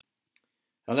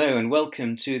Hello and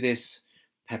welcome to this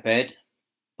PepEd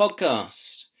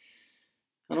podcast.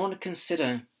 And I want to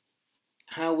consider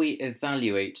how we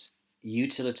evaluate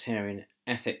utilitarian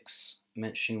ethics,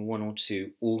 mentioning one or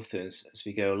two authors as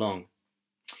we go along.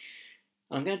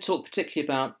 I'm going to talk particularly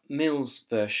about Mill's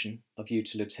version of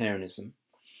utilitarianism,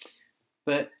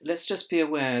 but let's just be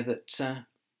aware that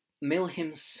Mill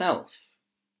himself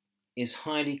is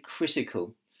highly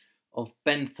critical of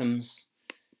Bentham's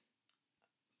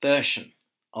version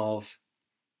of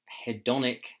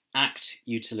hedonic act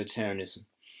utilitarianism.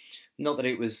 Not that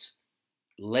it was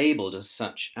labelled as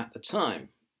such at the time,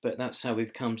 but that's how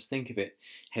we've come to think of it.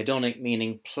 Hedonic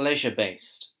meaning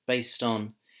pleasure-based, based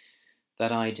on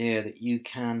that idea that you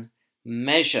can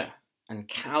measure and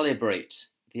calibrate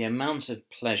the amount of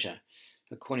pleasure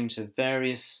according to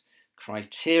various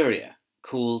criteria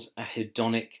called a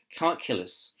hedonic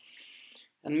calculus.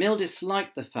 And Mill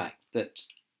disliked the fact that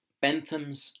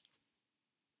Bentham's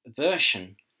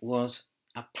version was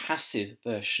a passive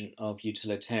version of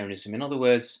utilitarianism. In other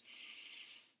words,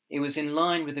 it was in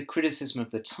line with the criticism of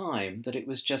the time that it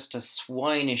was just a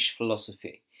swinish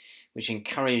philosophy which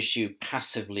encouraged you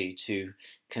passively to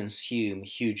consume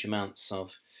huge amounts of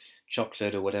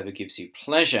chocolate or whatever gives you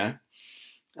pleasure,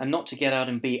 and not to get out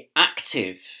and be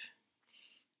active.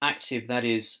 Active, that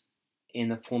is, in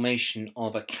the formation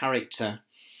of a character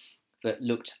that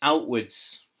looked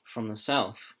outwards from the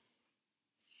self.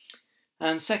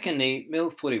 And secondly,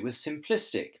 Mill thought it was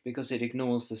simplistic because it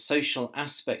ignores the social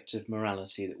aspect of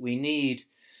morality that we need,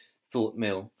 thought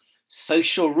Mill,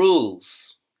 social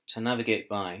rules to navigate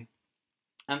by.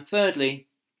 And thirdly,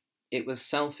 it was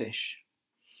selfish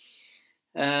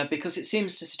because it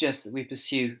seems to suggest that we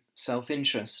pursue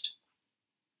self-interest.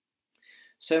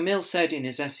 So Mill said in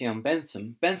his essay on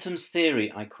Bentham, Bentham's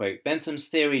theory, I quote, Bentham's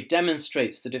theory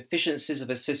demonstrates the deficiencies of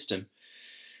a system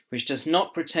which does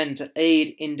not pretend to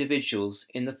aid individuals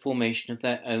in the formation of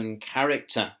their own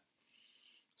character.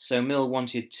 So Mill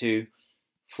wanted to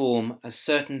form a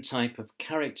certain type of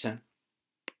character.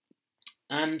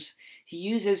 And he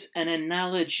uses an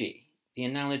analogy, the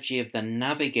analogy of the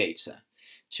navigator,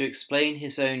 to explain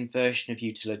his own version of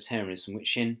utilitarianism,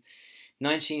 which in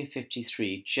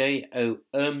 1953, J.O.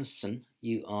 Urmson,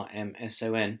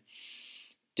 U-R-M-S-O-N,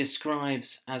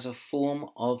 describes as a form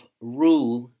of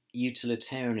rule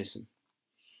utilitarianism.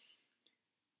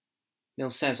 Mill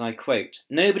says, I quote,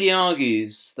 nobody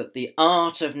argues that the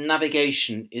art of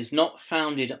navigation is not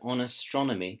founded on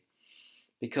astronomy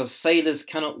because sailors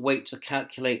cannot wait to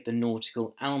calculate the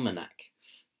nautical almanac.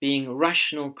 Being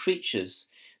rational creatures,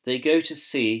 they go to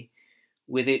sea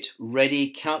with it ready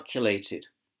calculated.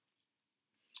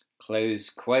 Close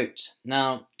quote.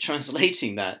 Now,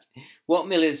 translating that, what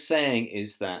Mill is saying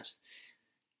is that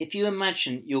if you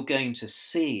imagine you're going to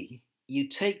sea, you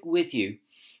take with you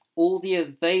all the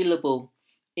available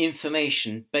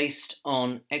information based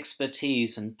on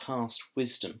expertise and past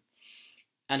wisdom.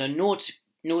 And a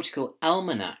nautical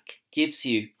almanac gives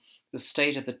you the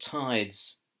state of the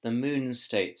tides, the moon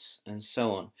states, and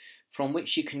so on, from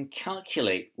which you can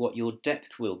calculate what your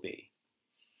depth will be.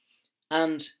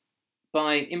 And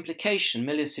by implication,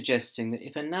 Mill is suggesting that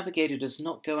if a navigator does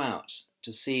not go out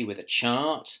to sea with a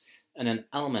chart and an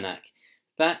almanac,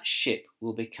 that ship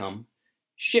will become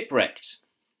shipwrecked.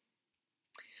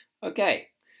 Okay,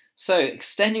 so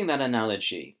extending that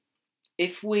analogy,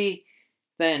 if we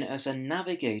then as a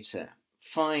navigator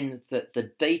find that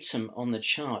the datum on the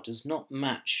chart does not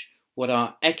match what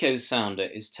our echo sounder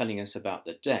is telling us about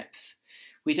the depth,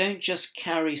 we don't just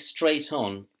carry straight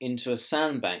on into a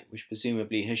sandbank which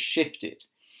presumably has shifted.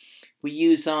 We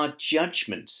use our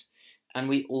judgment and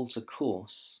we alter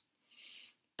course.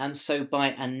 And so by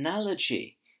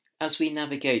analogy, as we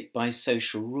navigate by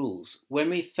social rules, when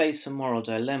we face a moral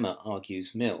dilemma,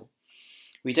 argues Mill,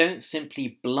 we don't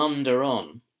simply blunder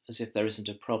on as if there isn't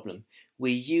a problem.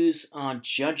 We use our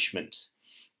judgment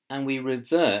and we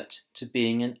revert to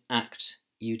being an act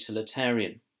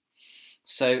utilitarian.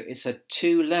 So it's a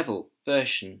two-level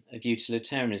version of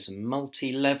utilitarianism,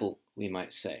 multi-level, we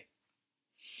might say.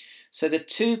 So the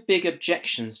two big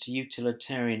objections to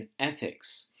utilitarian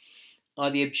ethics are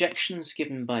the objections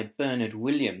given by Bernard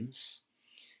Williams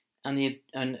and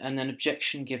an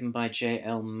objection given by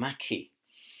J.L. Mackie.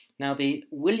 Now, the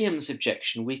Williams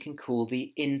objection we can call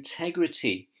the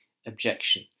integrity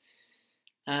objection.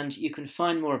 And you can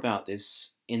find more about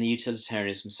this in the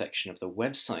utilitarianism section of the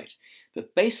website.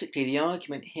 But basically, the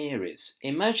argument here is,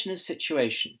 imagine a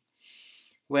situation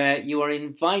where you are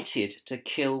invited to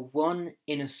kill one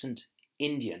innocent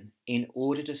Indian in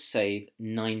order to save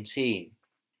 19.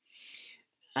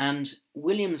 And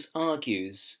Williams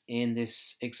argues in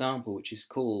this example, which is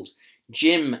called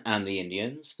Jim and the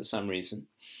Indians, for some reason,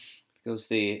 because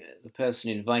the person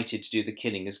invited to do the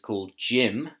killing is called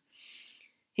Jim.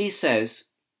 He says,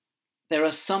 there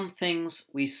are some things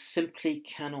we simply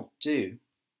cannot do.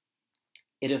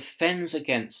 It offends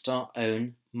against our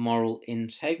own moral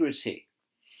integrity.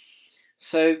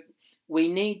 So we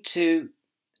need to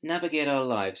navigate our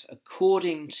lives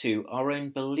according to our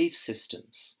own belief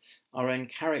systems, our own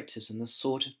characters, and the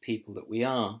sort of people that we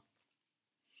are.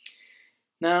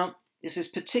 Now, this is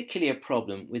particularly a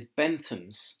problem with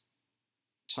Bentham's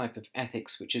type of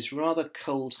ethics, which is rather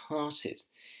cold-hearted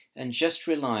and just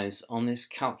relies on this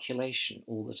calculation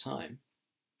all the time.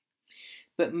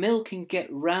 But Mill can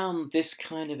get round this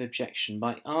kind of objection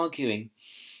by arguing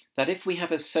that if we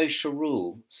have a social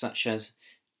rule, such as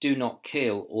do not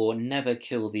kill or never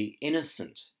kill the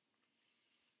innocent,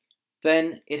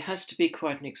 then it has to be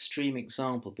quite an extreme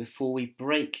example before we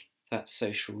break that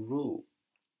social rule.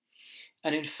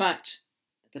 And in fact,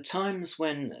 the times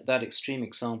when that extreme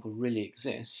example really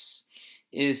exists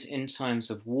is in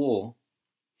times of war.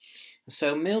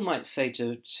 So Mill might say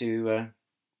to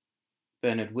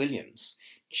Bernard Williams,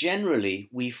 generally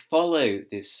we follow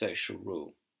this social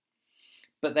rule,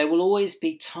 but there will always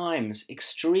be times,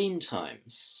 extreme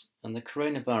times, and the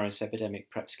coronavirus epidemic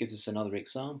perhaps gives us another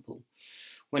example,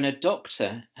 when a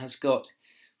doctor has got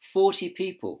 40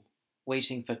 people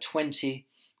waiting for 20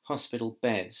 hospital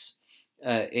beds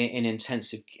in an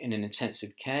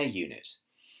intensive care unit,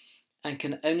 and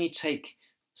can only take,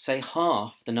 say,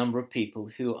 half the number of people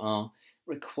who are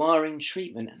requiring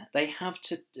treatment. And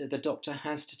the doctor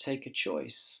has to take a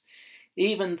choice,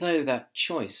 even though that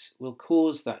choice will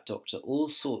cause that doctor all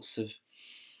sorts of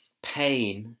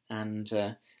pain and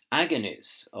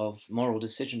agonies of moral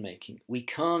decision making. We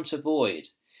can't avoid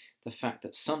the fact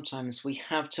that sometimes we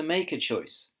have to make a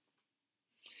choice.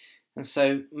 And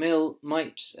so Mill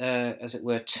might, as it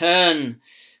were, turn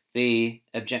the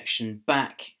objection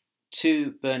back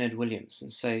to Bernard Williams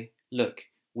and say, look,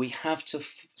 we have to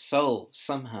solve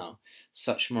somehow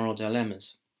such moral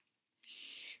dilemmas.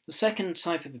 The second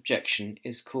type of objection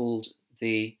is called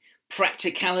the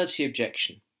practicality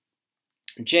objection.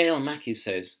 J.L. Mackie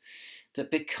says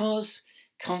that because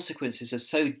consequences are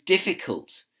so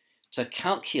difficult to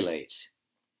calculate,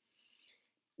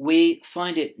 we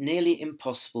find it nearly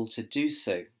impossible to do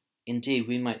so. Indeed,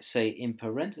 we might say in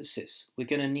parenthesis, we're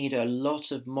going to need a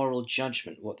lot of moral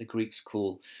judgment, what the Greeks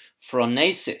call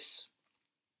phronesis,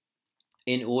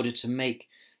 in order to make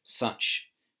such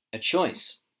a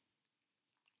choice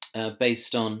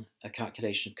based on a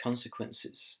calculation of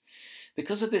consequences.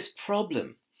 Because of this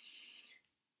problem,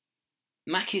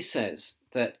 Mackie says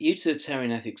that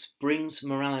utilitarian ethics brings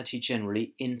morality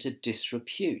generally into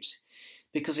disrepute,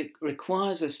 because it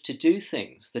requires us to do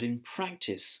things that in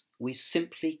practice we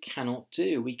simply cannot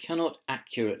do. We cannot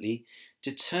accurately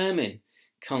determine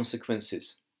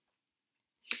consequences.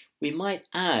 We might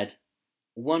add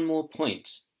one more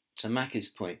point to Mackie's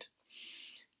point,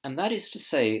 and that is to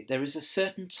say there is a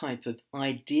certain type of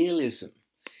idealism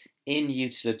in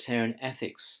utilitarian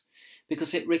ethics,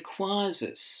 because it requires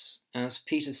us, as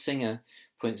Peter Singer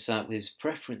points out with his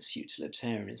preference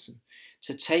utilitarianism,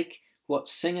 to take what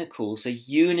Singer calls a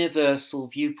universal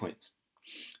viewpoint.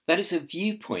 That is a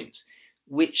viewpoint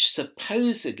which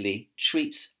supposedly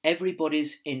treats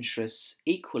everybody's interests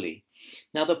equally.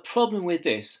 Now, the problem with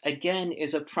this, again,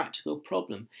 is a practical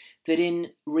problem, that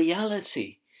in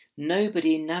reality,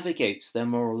 nobody navigates their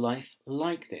moral life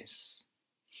like this.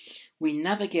 We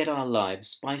navigate our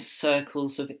lives by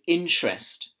circles of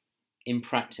interest in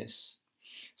practice.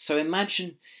 So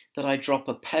imagine that I drop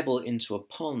a pebble into a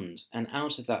pond, and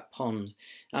out of that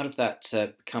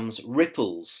comes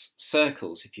ripples,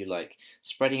 circles, if you like,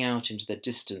 spreading out into the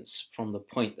distance from the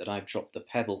point that I've dropped the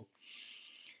pebble.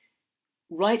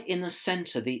 Right in the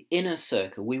centre, the inner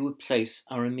circle, we would place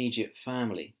our immediate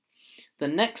family. The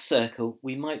next circle,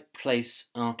 we might place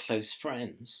our close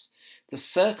friends. The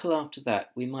circle after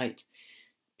that, we might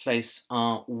place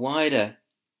our wider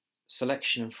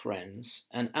selection of friends,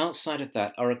 and outside of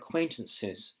that, our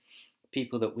acquaintances,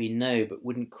 people that we know but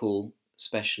wouldn't call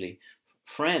especially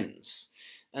friends,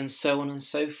 and so on and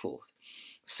so forth.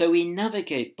 So we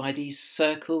navigate by these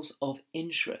circles of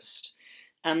interest.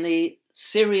 And the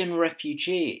Syrian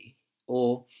refugee,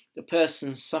 or the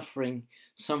person suffering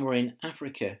somewhere in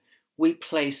Africa, we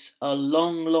place a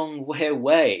long, long way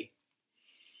away.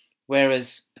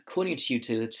 Whereas, according to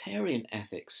utilitarian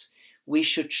ethics, we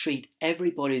should treat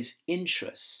everybody's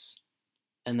interests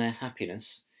and their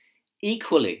happiness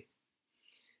equally.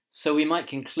 So we might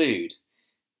conclude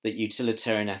that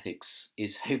utilitarian ethics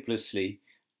is hopelessly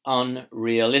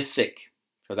unrealistic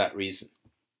for that reason.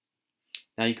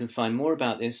 Now you can find more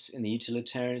about this in the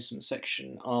utilitarianism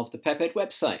section of the PEPED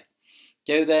website.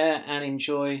 Go there and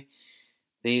enjoy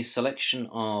the selection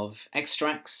of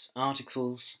extracts,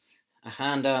 articles, a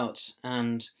handout,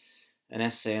 and an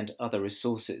essay and other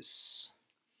resources.